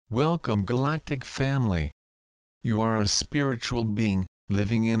Welcome, Galactic family. You are a spiritual being,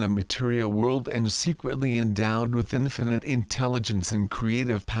 living in a material world and secretly endowed with infinite intelligence and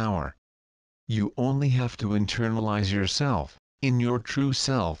creative power. You only have to internalize yourself, in your true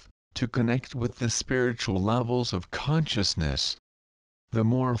self, to connect with the spiritual levels of consciousness. The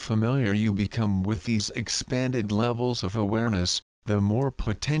more familiar you become with these expanded levels of awareness, the more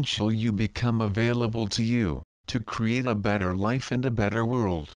potential you become available to you, to create a better life and a better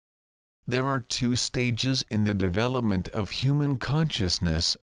world. There are two stages in the development of human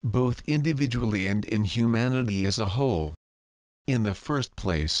consciousness, both individually and in humanity as a whole. In the first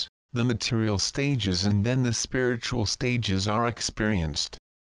place, the material stages and then the spiritual stages are experienced.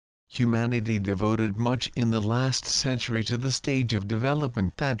 Humanity devoted much in the last century to the stage of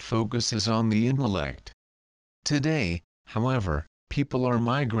development that focuses on the intellect. Today, however, people are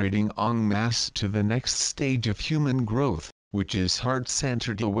migrating en masse to the next stage of human growth, which is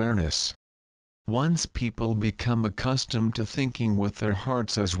heart-centered awareness. Once people become accustomed to thinking with their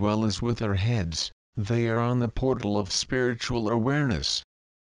hearts as well as with their heads, they are on the portal of spiritual awareness.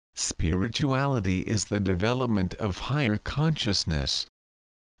 Spirituality is the development of higher consciousness.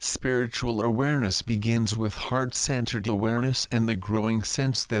 Spiritual awareness begins with heart-centered awareness and the growing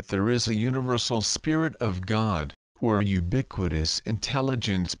sense that there is a universal spirit of God, or ubiquitous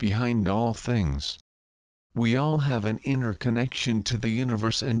intelligence behind all things. We all have an inner connection to the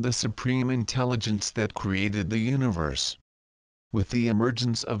universe and the supreme intelligence that created the universe. With the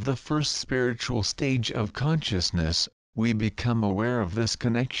emergence of the first spiritual stage of consciousness, we become aware of this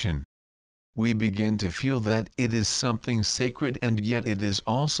connection. We begin to feel that it is something sacred and yet it is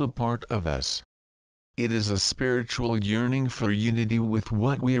also part of us. It is a spiritual yearning for unity with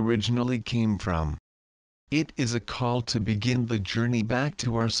what we originally came from. It is a call to begin the journey back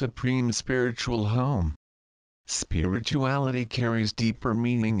to our supreme spiritual home. Spirituality carries deeper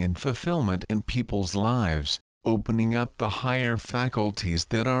meaning and fulfillment in people's lives, opening up the higher faculties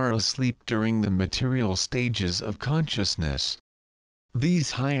that are asleep during the material stages of consciousness.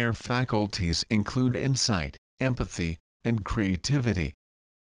 These higher faculties include insight, empathy, and creativity.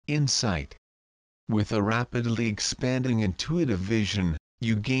 Insight. With a rapidly expanding intuitive vision,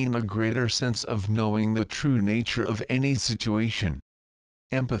 you gain a greater sense of knowing the true nature of any situation.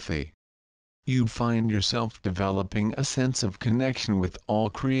 Empathy. You find yourself developing a sense of connection with all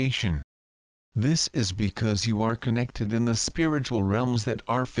creation. This is because you are connected in the spiritual realms that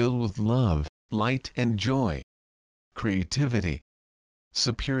are filled with love, light and joy. Creativity.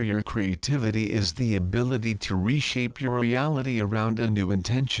 Superior creativity is the ability to reshape your reality around a new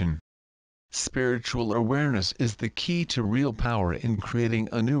intention. Spiritual awareness is the key to real power in creating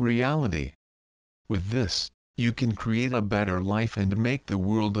a new reality. With this, you can create a better life and make the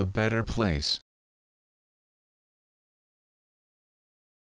world a better place.